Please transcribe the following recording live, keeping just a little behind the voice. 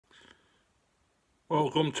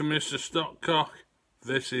Welcome to Mr. Stockcock.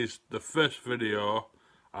 This is the first video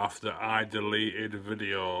after I deleted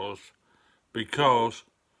videos because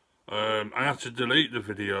I had to delete the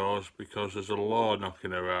videos because there's a law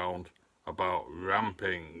knocking around about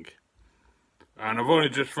ramping. And I've only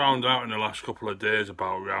just found out in the last couple of days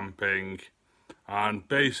about ramping. And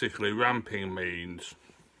basically ramping means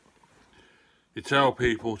you tell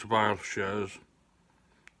people to buy shares,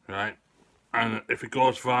 right? And if it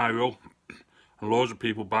goes viral, and loads of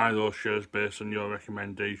people buy those shares based on your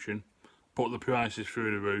recommendation, put the prices through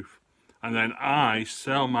the roof, and then I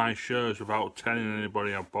sell my shares without telling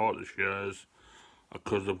anybody I bought the shares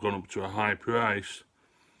because they've gone up to a high price,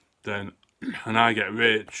 then and I get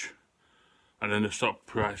rich, and then the stock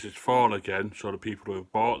prices fall again, so the people who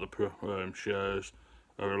have bought the shares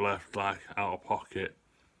are left like out of pocket.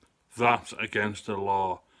 That's against the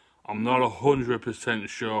law. I'm not 100%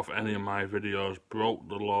 sure if any of my videos broke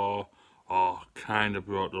the law, or kind of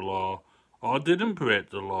broke the law, or didn't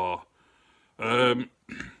break the law. It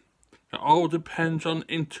all depends on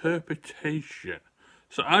interpretation.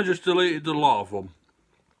 So I just deleted a lot of them,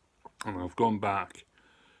 and I've gone back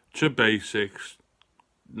to basics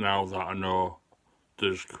now that I know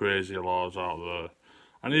there's crazy laws out there.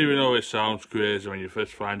 And even though it sounds crazy when you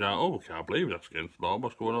first find out, oh, I can't believe that's against the law,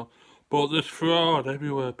 what's going on? But there's fraud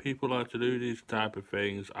everywhere. People like to do these type of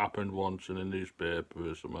things. Happened once in a newspaper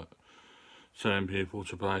or something. Telling people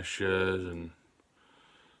to buy shares, and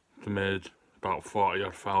they made about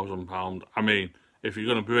 £40,000. I mean, if you're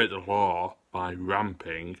going to break the law by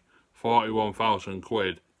ramping, 41,000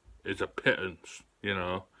 quid is a pittance, you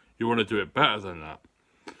know. You want to do it better than that.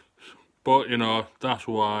 But, you know, that's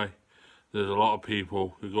why there's a lot of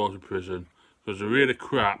people who go to prison, because they're really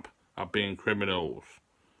crap at being criminals.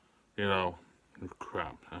 You know,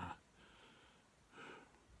 crap.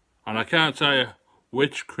 And I can't tell you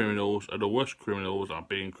which criminals are the worst criminals at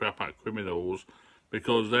being crap at criminals,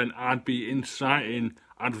 because then I'd be inciting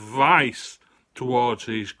advice towards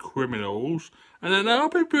these criminals, and then I'll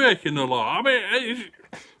be breaking the law. I mean, it's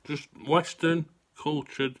just Western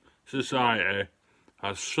cultured society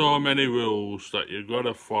has so many rules that you've got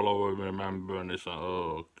to follow and remember, and it's like,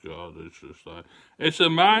 oh God, it's just like, it's a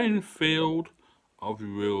minefield of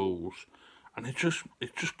rules, and it just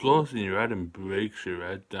goes in your head and breaks your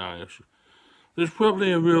head down. There's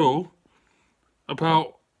probably a rule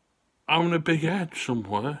about having a big head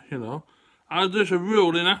somewhere, you know. And there's a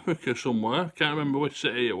rule in Africa somewhere, can't remember which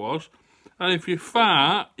city it was, and if you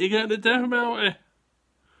fart, you get the death penalty.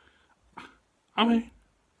 I mean,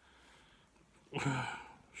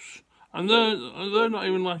 and they're not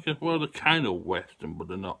even like a, well, they're kind of Western, but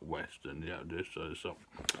they're not Western. Yeah, so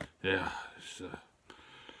yeah.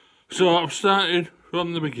 So I've started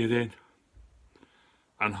from the beginning,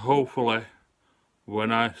 and hopefully,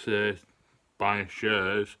 when I say buying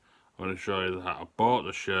shares, I'm going to show you that I bought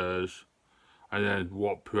the shares, and then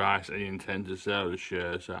what price I intend to sell the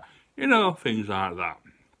shares at. You know, things like that.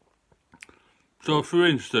 So, for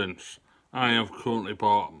instance, I have currently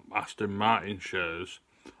bought Aston Martin shares.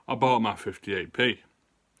 I bought them at 58p.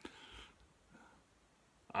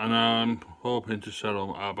 And I'm hoping to sell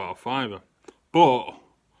them at about a £5. But,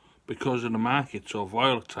 because of the market so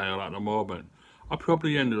volatile at the moment, I'll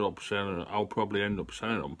probably end up selling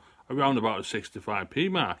them around about the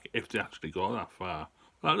 65p mark, if they actually go that far.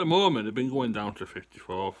 But at the moment, they've been going down to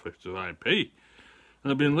 54, 55p.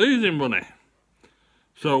 And I've been losing money.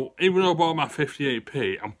 So, even though I bought them at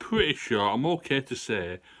 58p, I'm pretty sure I'm okay to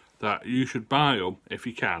say that you should buy them, if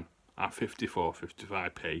you can, at 54,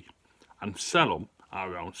 55p, and sell them at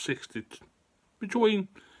around between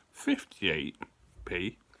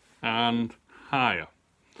 58p and higher.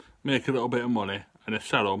 Make a little bit of money, and then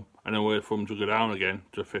sell them, and then wait for them to go down again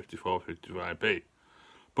to 54, 55p.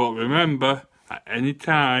 But remember, at any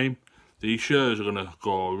time, these shares are going to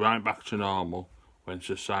go right back to normal when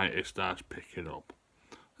society starts picking up.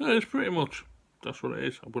 It's pretty much, that's what it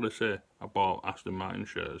is. I'm going to say I bought Aston Martin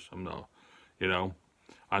shares. I'm not, you know.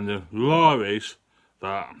 And the law is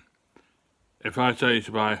that if I tell you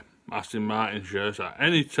to buy Aston Martin shares at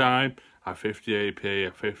any time at 58p,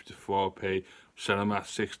 at 54p, sell them at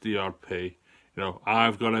 60 odd p, you know,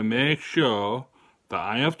 I've got to make sure that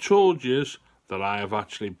I have told you that I have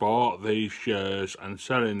actually bought these shares and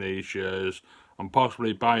selling these shares and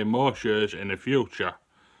possibly buying more shares in the future.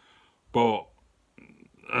 But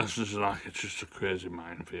that's just like, it's just a crazy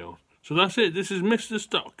minefield. So that's it. This is Mr.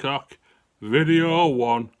 Stockcock, video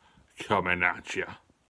 1, coming at you.